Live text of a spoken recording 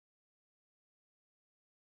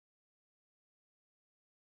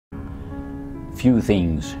Few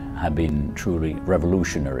things have been truly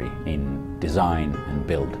revolutionary in design and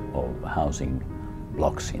build of housing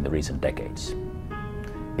blocks in the recent decades.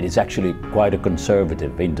 It is actually quite a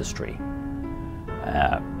conservative industry.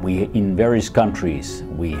 In various countries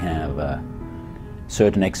we have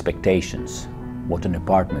certain expectations what an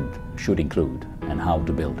apartment should include and how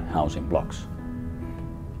to build housing blocks.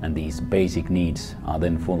 And these basic needs are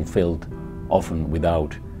then fulfilled often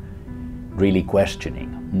without really questioning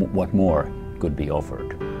what more could be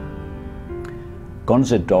offered.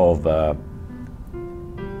 Concept of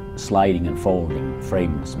sliding and folding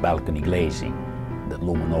frameless balcony glazing that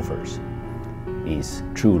Lumon offers is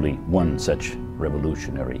truly one such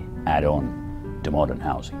revolutionary add-on to modern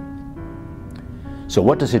housing. So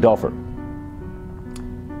what does it offer?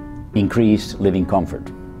 Increased living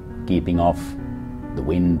comfort, keeping off the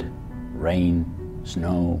wind, rain,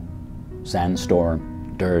 snow,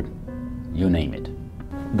 sandstorm, dirt, you name it.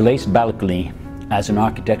 Glazed balcony as an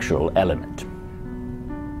architectural element.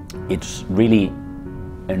 It's really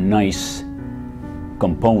a nice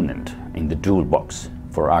component in the toolbox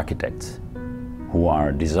for architects who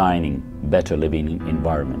are designing better living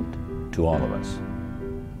environment to all of us.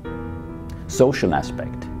 Social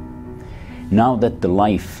aspect. Now that the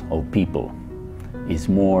life of people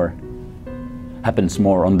happens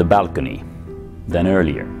more on the balcony than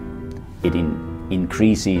earlier, it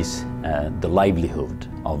increases the livelihood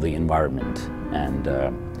of the environment and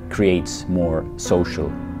creates more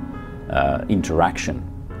social interaction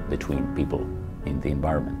between people in the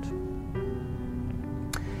environment.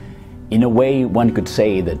 In a way, one could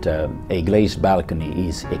say that a glazed balcony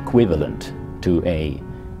is equivalent to a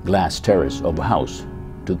glass terrace of a house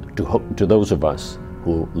to those of us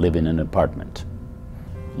who live in an apartment.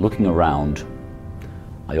 Looking around,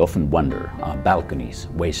 I often wonder, are balconies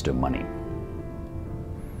a waste of money?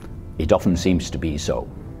 It often seems to be so,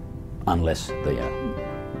 unless they are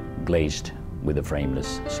glazed with a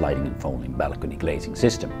frameless sliding and folding balcony glazing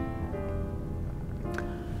system.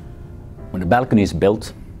 When a balcony is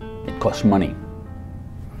built, it costs money.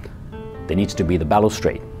 There needs to be the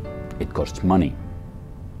balustrade. It costs money.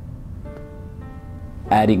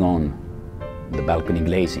 Adding on the balcony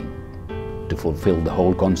glazing to fulfill the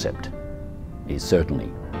whole concept is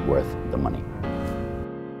certainly worth the money.